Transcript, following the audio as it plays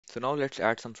So now let's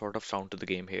add some sort of sound to the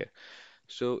game here.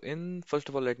 So in first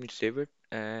of all, let me save it.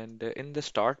 And in the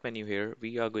start menu here,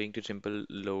 we are going to simple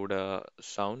load a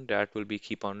sound that will be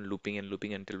keep on looping and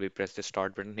looping until we press the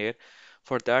start button here.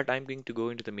 For that, I'm going to go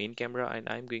into the main camera and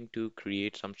I'm going to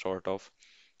create some sort of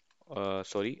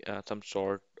some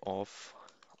sort of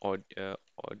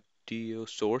audio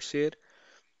source here.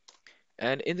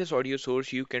 And in this audio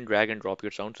source, you can drag and drop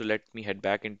your sound. So let me head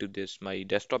back into this my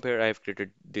desktop here. I have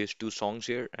created these two songs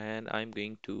here, and I'm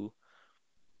going to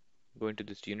go into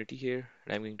this Unity here,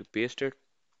 and I'm going to paste it.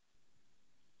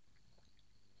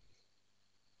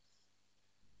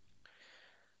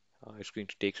 It's going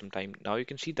to take some time. Now you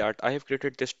can see that I have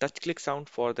created this touch click sound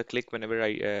for the click whenever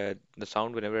the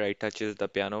sound whenever I touches the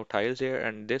piano tiles here,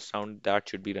 and this sound that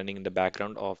should be running in the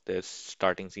background of this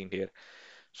starting scene here.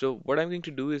 So what I'm going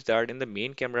to do is that in the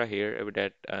main camera here,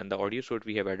 that and the audio source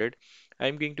we have added,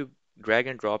 I'm going to drag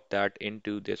and drop that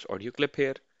into this audio clip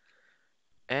here,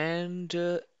 and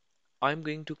I'm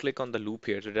going to click on the loop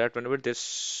here so that whenever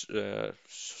this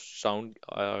sound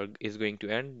is going to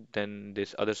end, then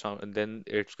this other sound, and then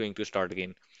it's going to start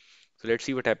again. So let's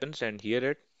see what happens and hear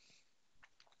it.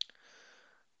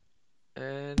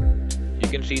 And you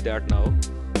can see that now.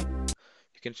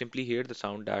 You can simply hear the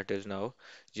sound that is now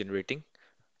generating.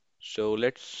 So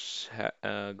let's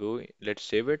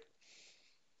save it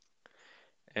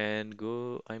and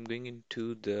go. I'm going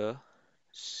into the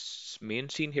main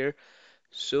scene here.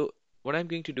 So what I'm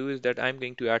going to do is that I'm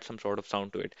going to add some sort of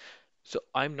sound to it. So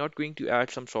I'm not going to add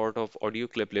some sort of audio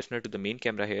clip listener to the main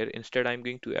camera here. Instead, I'm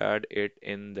going to add it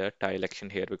in the tile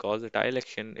action here because the tile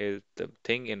action is the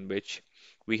thing in which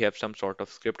we have some sort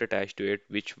of script attached to it,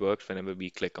 which works whenever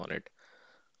we click on it.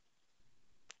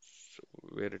 So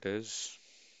where it is,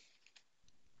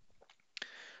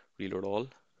 reload all.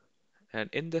 And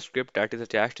in the script that is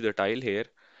attached to the tile here,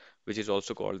 which is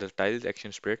also called the tiles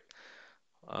action script,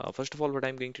 first of all, what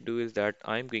I'm going to do is that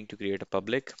I'm going to create a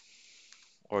public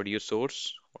audio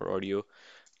source or audio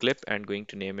clip and going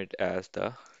to name it as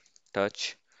the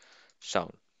touch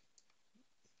sound.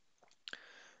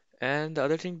 And the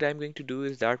other thing that I'm going to do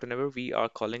is that whenever we are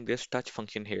calling this touch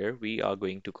function here, we are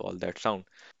going to call that sound.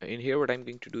 In here, what I'm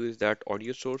going to do is that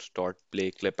audio source dot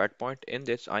play clip at point. In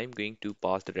this, I'm going to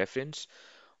pass the reference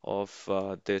of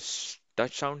this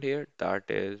touch sound here. That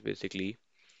is basically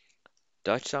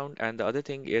touch sound. And the other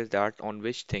thing is that on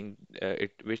which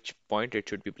point it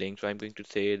should be playing. So I'm going to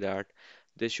say that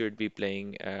this should be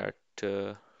playing at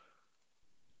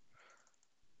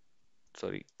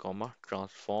comma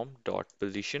transform dot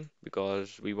position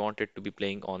because we want it to be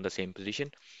playing on the same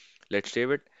position. Let's save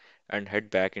it and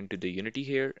head back into the Unity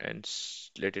here and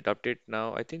let it update.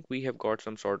 Now I think we have got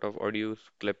some sort of audio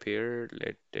clip here.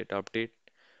 Let it update.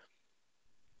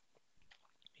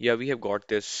 Yeah, we have got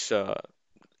this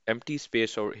empty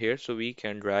space over here, so we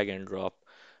can drag and drop.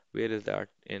 Where is that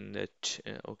in it?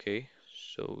 Okay,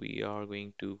 so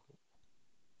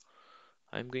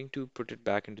I'm going to put it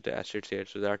back into the assets here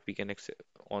so that we can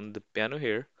on the piano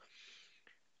here.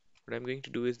 What I'm going to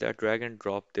do is that drag and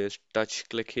drop this touch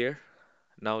click here.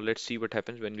 Now let's see what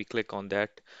happens when we click on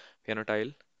that piano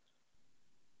tile.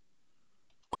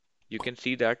 You can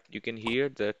see that you can hear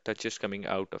the touches coming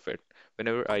out of it.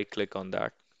 Whenever I click on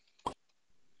that,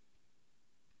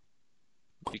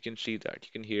 you can see that,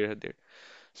 you can hear it there.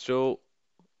 So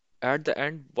at the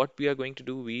end, what we are going to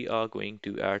do, we are going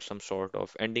to add some sort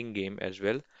of ending game as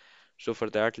well. So for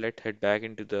that, let's head back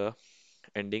into the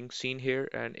ending scene here.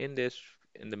 And in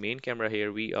the main camera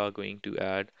here, we are going to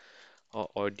add a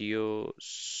audio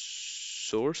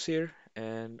source here.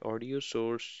 And audio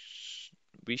source,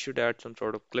 we should add some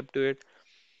sort of clip to it.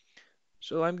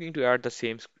 So I'm going to add the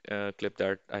same clip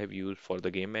that I have used for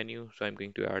the game menu. So I'm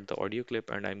going to add the audio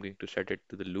clip and I'm going to set it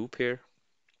to the loop here.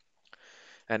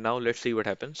 And now let's see what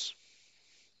happens.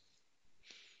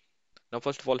 Now,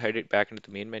 first of all, head it back into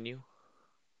the main menu.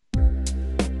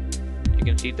 You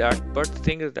can see that, but the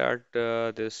thing is that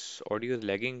this audio is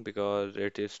lagging because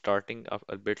it is starting up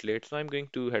a bit late. So I'm going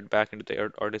to head back into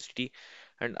the Audacity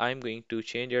and I'm going to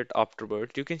change it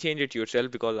afterwards. You can change it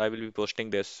yourself because I will be posting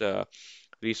this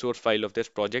resource file of this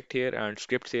project here and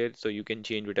scripts here, so you can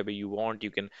change whatever you want.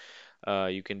 You can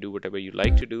do whatever you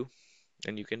like to do,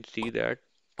 and you can see that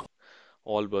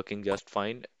all working just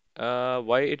fine.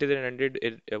 Why it isn't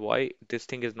ended, why this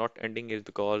thing is not ending is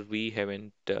because we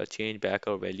haven't changed back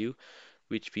our value,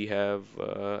 which we have,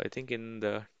 I think in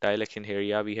the tile action here,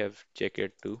 yeah, we have checked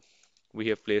it too. We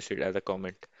have placed it as a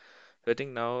comment. So I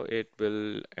think now it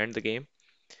will end the game.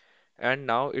 And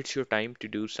now it's your time to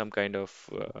do some kind of,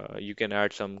 you can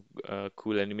add some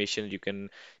cool animations, you can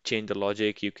change the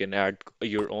logic, you can add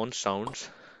your own sounds.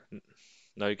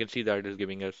 Now you can see that it is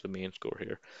giving us the main score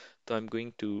here. So I'm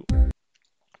going to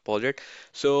pause it.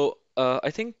 So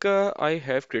I think I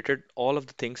have created all of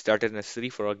the things that is necessary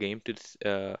for our game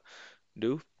to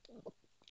do.